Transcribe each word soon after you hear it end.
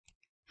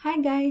Hi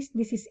guys,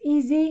 this is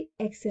Easy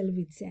Excel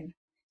with Zen.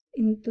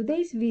 In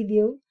today's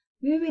video,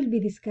 we will be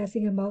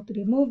discussing about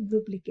remove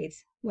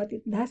duplicates, what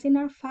it does in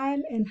our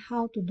file and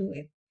how to do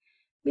it.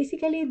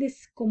 Basically,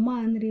 this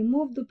command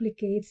remove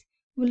duplicates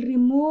will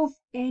remove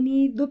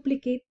any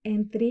duplicate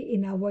entry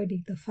in our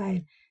data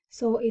file.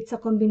 So it's a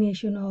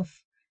combination of,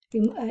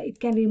 it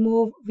can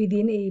remove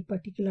within a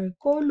particular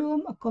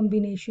column, a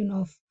combination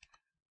of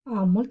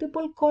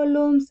multiple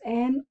columns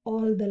and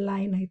all the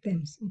line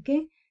items.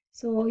 Okay,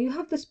 so you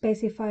have to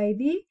specify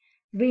the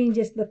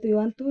ranges that you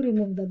want to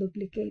remove the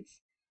duplicates.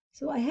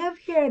 So I have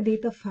here a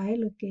data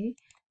file. Okay,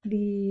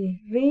 the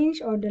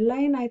range or the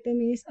line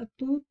item is up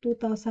to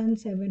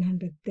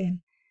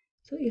 2710.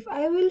 So if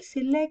I will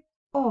select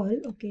all,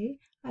 okay,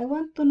 I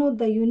want to know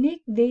the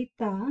unique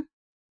data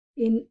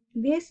in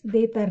this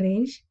data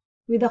range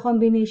with a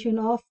combination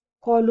of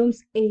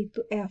columns A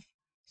to F.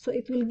 So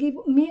it will give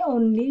me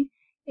only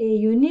a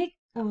unique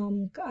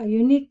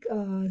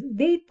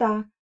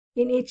data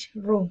in each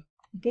row.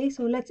 Okay,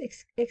 so let's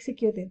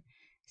execute it.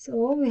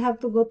 So we have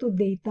to go to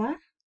data,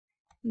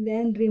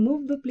 then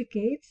remove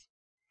duplicates.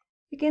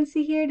 You can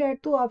see here there are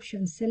two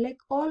options,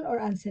 select all or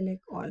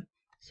unselect all.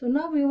 So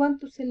now we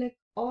want to select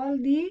all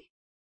the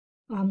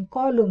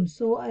columns.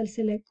 So I'll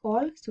select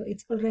all. So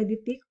it's already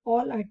ticked,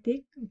 all are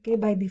ticked. Okay,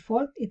 by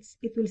default it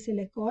will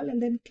select all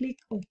and then click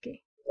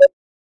OK.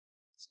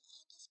 So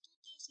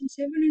out of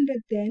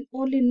 2710,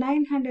 only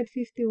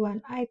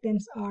 951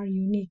 items are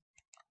unique.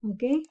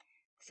 Okay,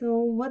 so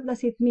what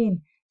does it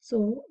mean?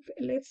 So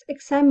let's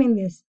examine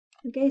this.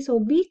 Okay, so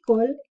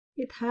BCall,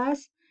 it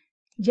has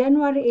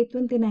January 8,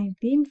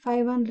 2019,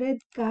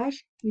 500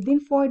 cash within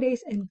 4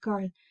 days and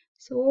card.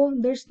 So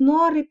there's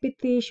no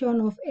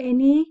repetition of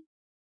any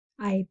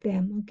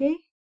item. Okay,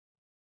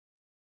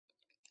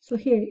 so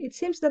here it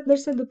seems that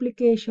there's a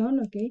duplication.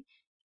 Okay,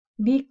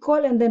 B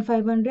call and then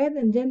 500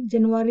 and then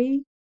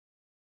January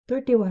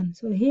 31.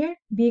 So here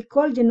B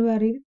call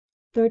January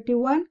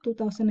 31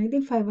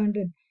 2019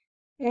 500,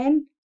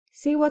 and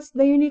see what's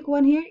the unique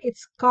one here.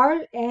 It's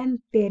Carl and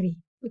Terry.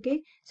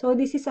 Okay, so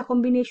this is a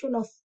combination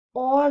of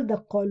all the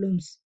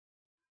columns.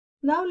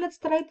 Now let's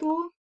try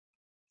to,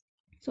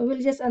 so we'll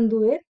just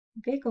undo it.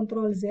 Okay,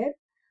 Control Z.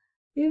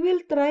 We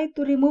will try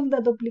to remove the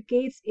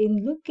duplicates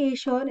in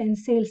location and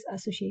sales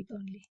associate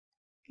only.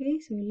 Okay,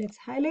 so let's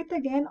highlight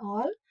again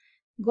all,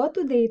 go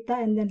to data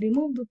and then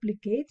remove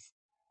duplicates,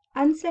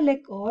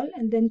 unselect all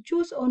and then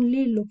choose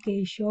only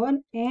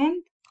location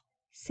and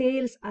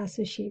sales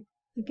associate.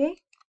 Okay,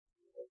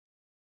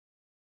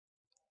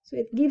 so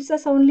it gives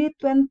us only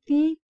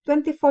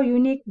 24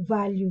 unique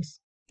values.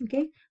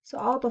 Okay, so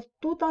out of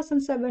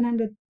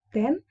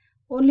 2710,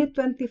 only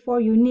 24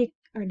 unique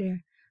are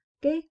there.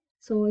 Okay,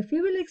 so if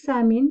you will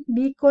examine,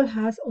 BCall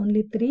has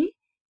only 3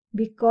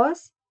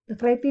 because the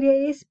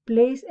criteria is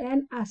place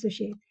and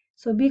associate.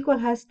 So BCall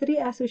has 3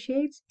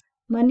 associates,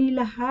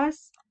 Manila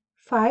has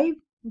 5.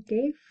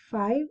 Okay,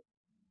 5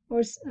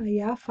 or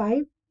yeah,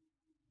 5.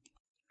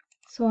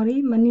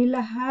 Sorry, Manila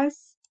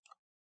has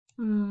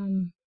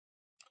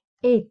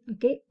 8.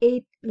 Okay,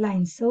 8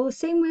 lines. So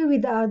same way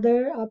with the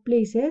other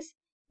places,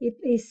 it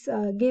is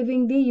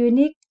giving the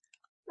unique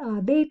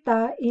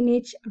data in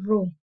each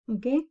row.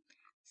 Okay,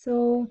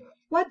 so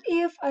what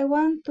if I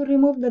want to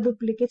remove the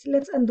duplicates?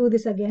 Let's undo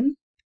this again.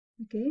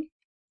 Okay,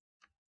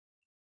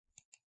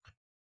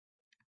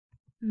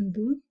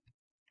 undo.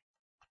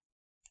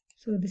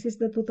 So this is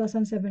the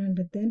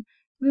 2710.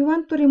 We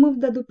want to remove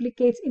the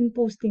duplicates in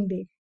posting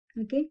date.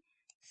 Okay,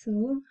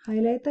 so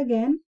highlight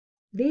again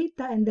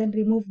data and then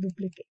remove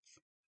duplicates,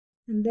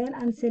 and then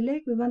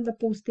unselect. We want the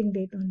posting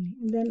date only,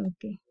 and then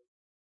okay.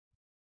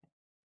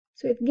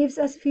 So it gives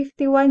us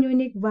 51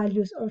 unique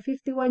values or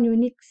 51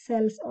 unique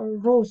cells or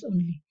rows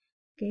only.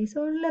 Okay,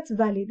 so let's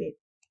validate.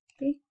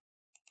 Okay,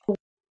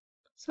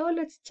 so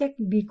let's check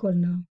BCall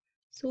now.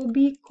 So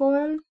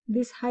BCall,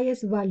 this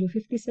highest value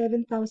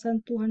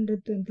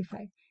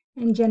 57,225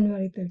 and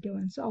January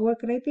 31. So our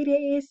criteria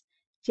is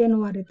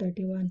January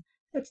 31.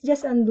 Let's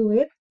just undo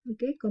it.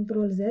 Okay,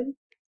 Control Z.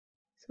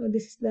 So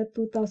this is the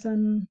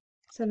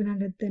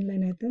 2710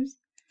 line items.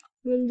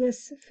 We'll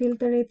just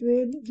filter it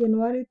with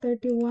January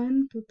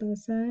 31,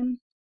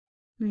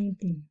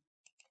 2019.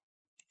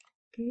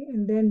 Okay,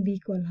 and then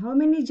BCall. How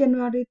many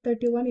January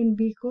 31 in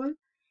BCall?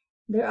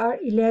 There are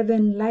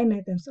 11 line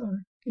items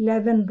or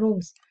 11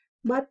 rows,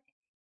 but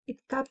it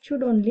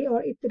captured only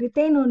or it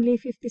retained only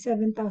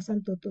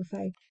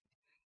 57,225.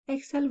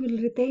 Excel will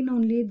retain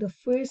only the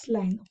first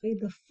line, okay,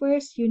 the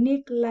first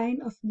unique line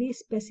of the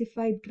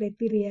specified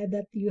criteria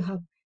that you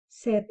have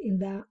set in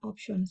the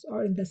options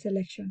or in the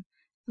selection.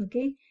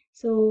 Okay,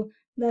 so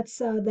that's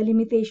the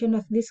limitation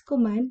of this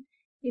command.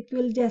 It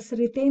will just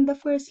retain the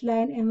first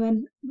line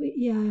and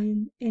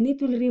and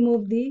it will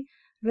remove the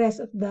rest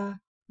of the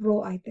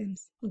row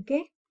items.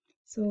 Okay,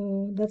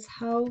 so that's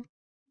how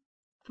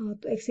to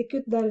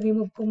execute the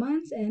remove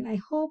commands, and I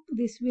hope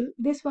this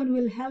one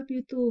will help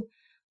you to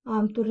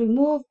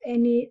remove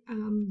any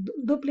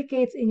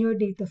duplicates in your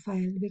data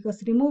file,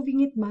 because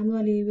removing it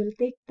manually will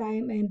take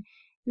time and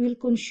will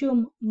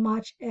consume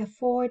much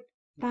effort,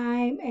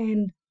 time,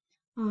 and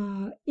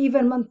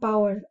even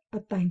manpower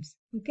at times.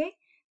 Okay,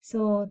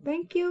 so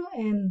thank you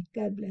and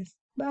God bless.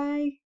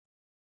 Bye.